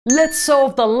Let's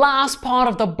solve the last part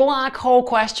of the black hole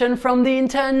question from the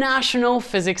International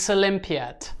Physics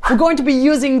Olympiad. We're going to be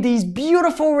using these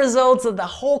beautiful results that the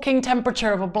Hawking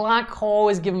temperature of a black hole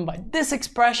is given by this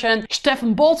expression,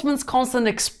 Stefan-Boltzmann's constant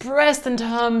expressed in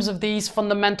terms of these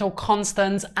fundamental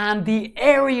constants, and the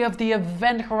area of the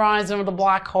event horizon of the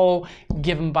black hole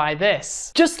given by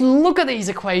this. Just look at these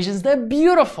equations, they're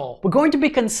beautiful. We're going to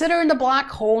be considering the black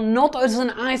hole not as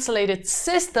an isolated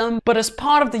system, but as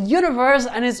part of the universe,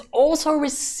 and is also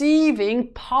receiving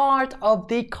part of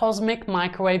the cosmic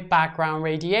microwave background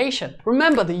radiation.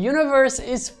 Remember, the universe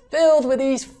is filled with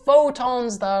these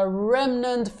photons that are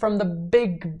remnant from the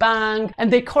Big Bang,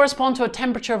 and they correspond to a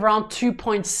temperature of around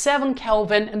 2.7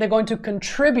 Kelvin, and they're going to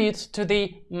contribute to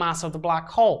the mass of the black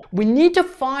hole. We need to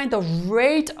find the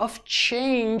rate of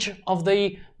change of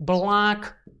the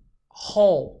black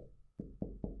hole.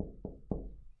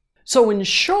 So in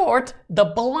short, the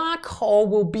black hole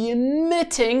will be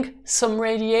emitting some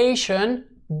radiation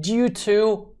due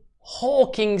to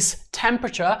Hawking's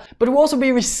temperature, but will also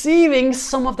be receiving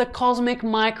some of the cosmic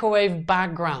microwave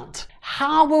background.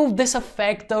 How will this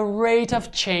affect the rate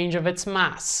of change of its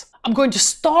mass? I'm going to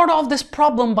start off this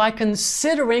problem by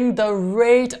considering the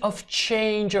rate of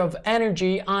change of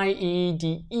energy, i.e.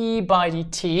 dE by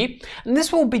dt, and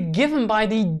this will be given by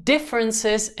the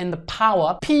differences in the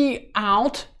power P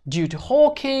out due to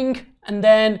Hawking, and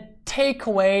then take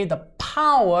away the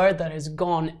power that has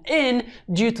gone in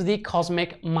due to the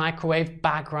cosmic microwave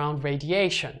background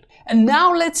radiation. And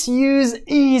now let's use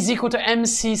E is equal to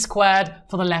mc squared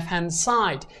for the left-hand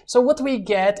side. So what we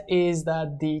get is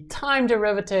that the time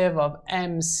derivative of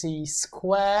mc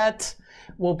squared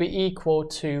will be equal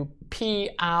to P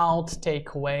out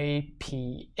take away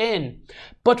P in.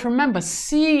 But remember,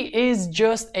 C is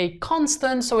just a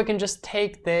constant, so we can just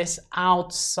take this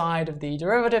outside of the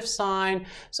derivative sign.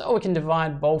 So we can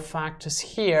divide both factors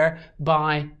here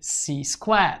by C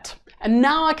squared. And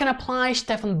now I can apply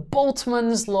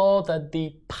Stefan-Boltzmann's law that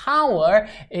the power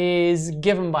is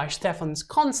given by Stefan's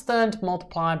constant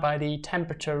multiplied by the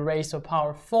temperature raised to the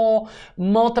power 4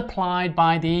 multiplied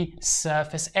by the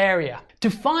surface area. To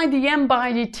find the m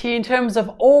by dt in terms of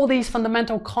all these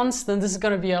fundamental constants, this is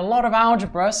going to be a lot of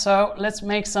algebra, so let's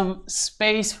make some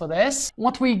space for this.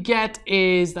 What we get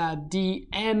is that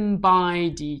dm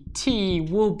by dt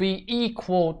will be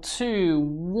equal to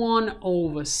 1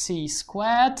 over c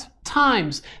squared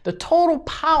times the total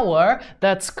power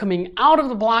that's coming out of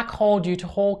the black hole due to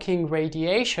Hawking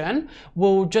radiation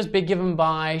will just be given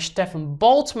by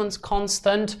Stefan-Boltzmann's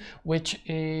constant, which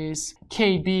is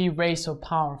kb raised to the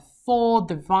power 4,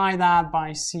 divide that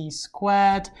by c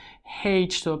squared,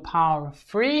 h to the power of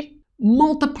 3,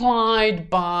 multiplied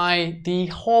by the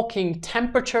Hawking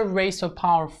temperature raised to the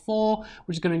power 4,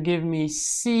 which is going to give me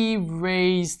c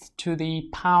raised to the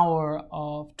power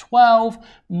of 12,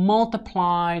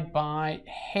 multiplied by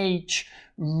h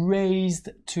raised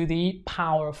to the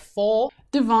power of 4.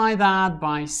 Divide that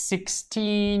by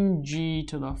 16, g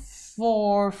to the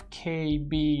 4th,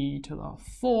 kb to the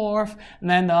 4th, and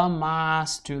then the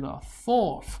mass to the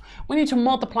 4th. We need to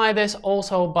multiply this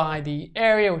also by the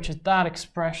area, which is that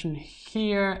expression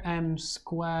here, m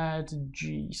squared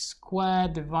g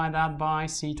squared, divide that by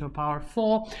c to the power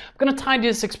 4. I'm going to tidy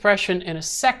this expression in a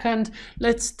second.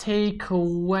 Let's take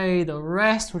away the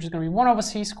rest, which is going to be 1 over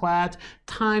c squared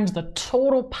times the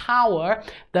total power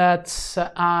that's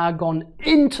gone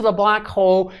into the black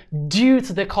hole due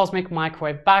to the cosmic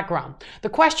microwave background. The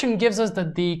question gives us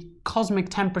that the cosmic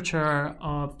temperature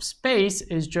of space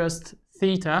is just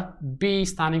theta, b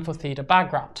standing for theta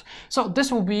background. So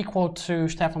this will be equal to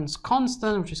Stefan's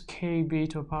constant, which is kb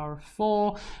to the power of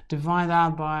 4, divide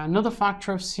that by another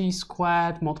factor of c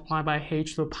squared, multiplied by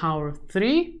h to the power of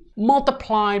 3,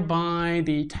 multiplied by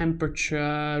the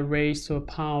temperature raised to the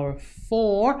power of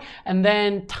 4, and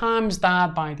then times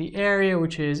that by the area,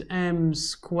 which is m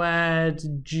squared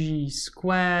g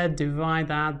squared, divide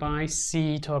that by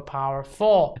c to the power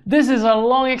 4. This is a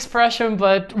long expression,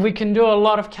 but we can do a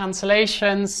lot of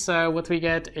cancellations. So what we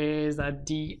get is that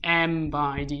dm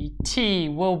by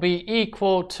dt will be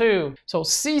equal to, so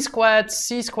c squared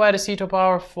is c to the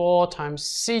power 4 times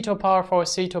c to the power 4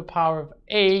 is c to the power of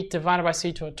 8 divided by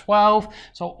c to the 12.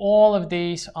 So all of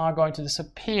these are going to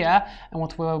disappear, and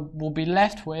what we'll be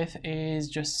left with is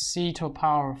just c to the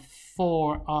power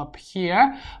 4 up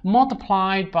here,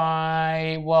 multiplied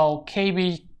by, well,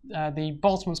 kb, the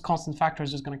Boltzmann's constant factor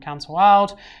is just going to cancel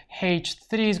out,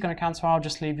 h3 is going to cancel out,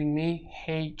 just leaving me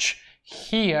h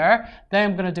here.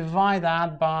 Then I'm going to divide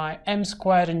that by m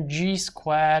squared and g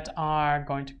squared are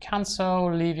going to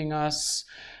cancel, leaving us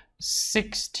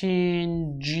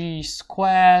 16g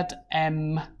squared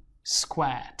m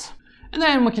squared. And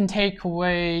then we can take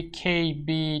away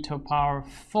kb to the power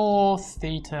of 4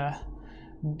 theta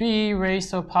b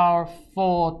raised to the power of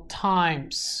 4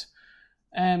 times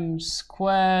m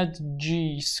squared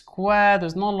g squared.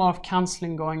 There's not a lot of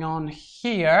cancelling going on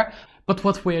here, but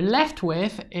what we're left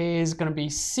with is going to be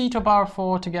c to the power of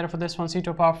 4 together for this one, c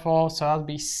to the power of 4, so that'll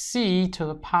be c to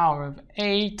the power of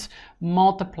 8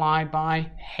 multiplied by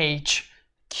h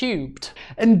cubed.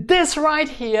 And this right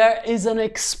here is an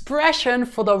expression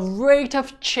for the rate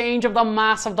of change of the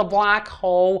mass of the black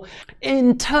hole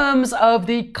in terms of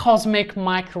the cosmic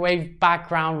microwave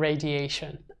background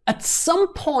radiation. At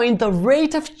some point, the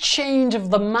rate of change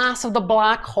of the mass of the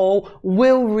black hole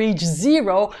will reach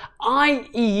zero,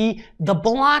 i.e. the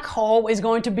black hole is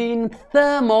going to be in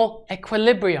thermal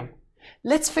equilibrium.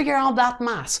 Let's figure out that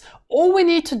mass. All we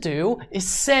need to do is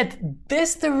set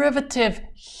this derivative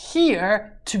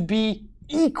here to be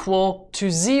equal to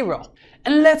 0.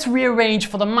 And let's rearrange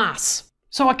for the mass.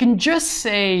 So I can just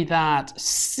say that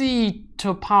c to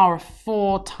the power of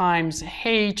 4 times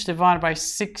h divided by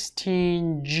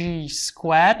 16g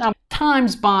squared, now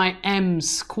times by m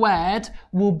squared,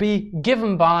 will be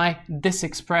given by this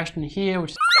expression here,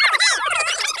 which is...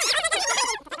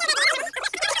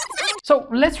 So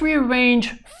let's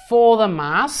rearrange for the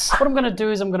mass. What I'm going to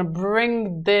do is I'm going to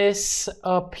bring this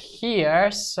up here.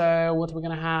 So what we're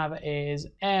going to have is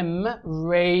m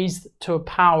raised to a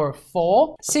power of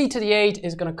 4. C to the 8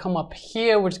 is going to come up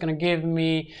here, which is going to give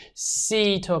me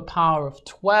c to a power of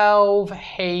 12,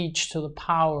 h to the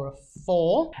power of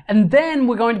 4. And then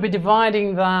we're going to be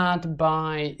dividing that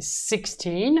by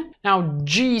 16. Now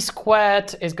g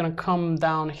squared is going to come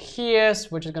down here,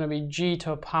 which is going to be g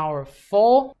to a power of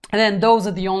 4. And then those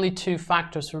are the only two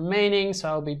factors remaining, so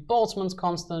it'll be Boltzmann's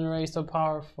constant raised to the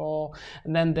power of 4,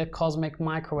 and then the cosmic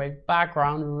microwave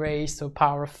background raised to the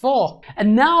power of 4.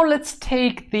 And now let's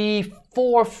take the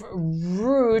fourth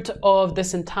root of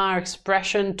this entire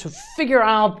expression to figure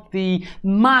out the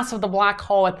mass of the black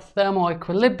hole at thermal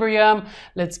equilibrium.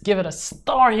 Let's give it a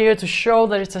star here to show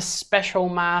that it's a special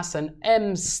mass, and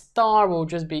m star will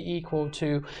just be equal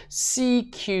to c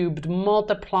cubed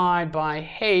multiplied by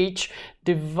h,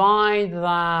 divide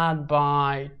that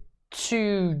by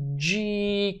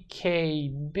 2g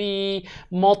kb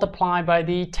multiplied by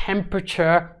the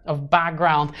temperature of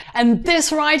background. And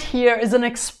this right here is an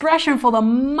expression for the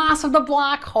mass of the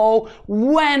black hole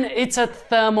when it's at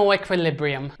thermal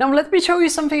equilibrium. Now let me show you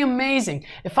something amazing.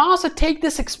 If I was to take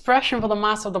this expression for the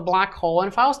mass of the black hole,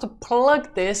 and if I was to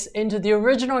plug this into the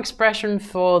original expression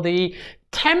for the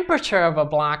temperature of a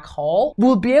black hole,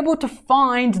 we'll be able to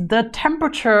find the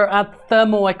temperature at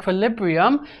thermal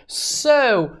equilibrium.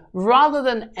 So rather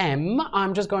than m,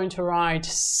 I'm just going to write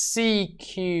c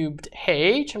cubed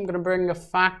h. I'm going to bring a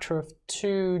factor of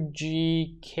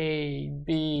 2g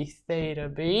kb theta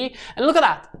b. And look at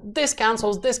that. This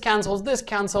cancels, this cancels, this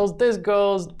cancels, this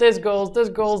goes, this goes, this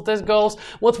goes, this goes.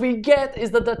 What we get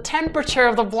is that the temperature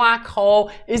of the black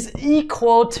hole is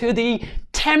equal to the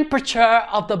temperature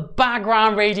of the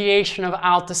background radiation of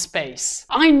outer space.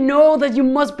 I know that you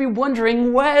must be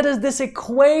wondering, where does this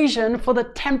equation for the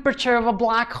temperature of a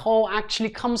black hole actually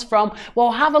comes from?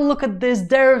 Well, have a look at this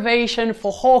derivation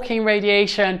for Hawking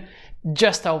radiation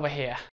just over here.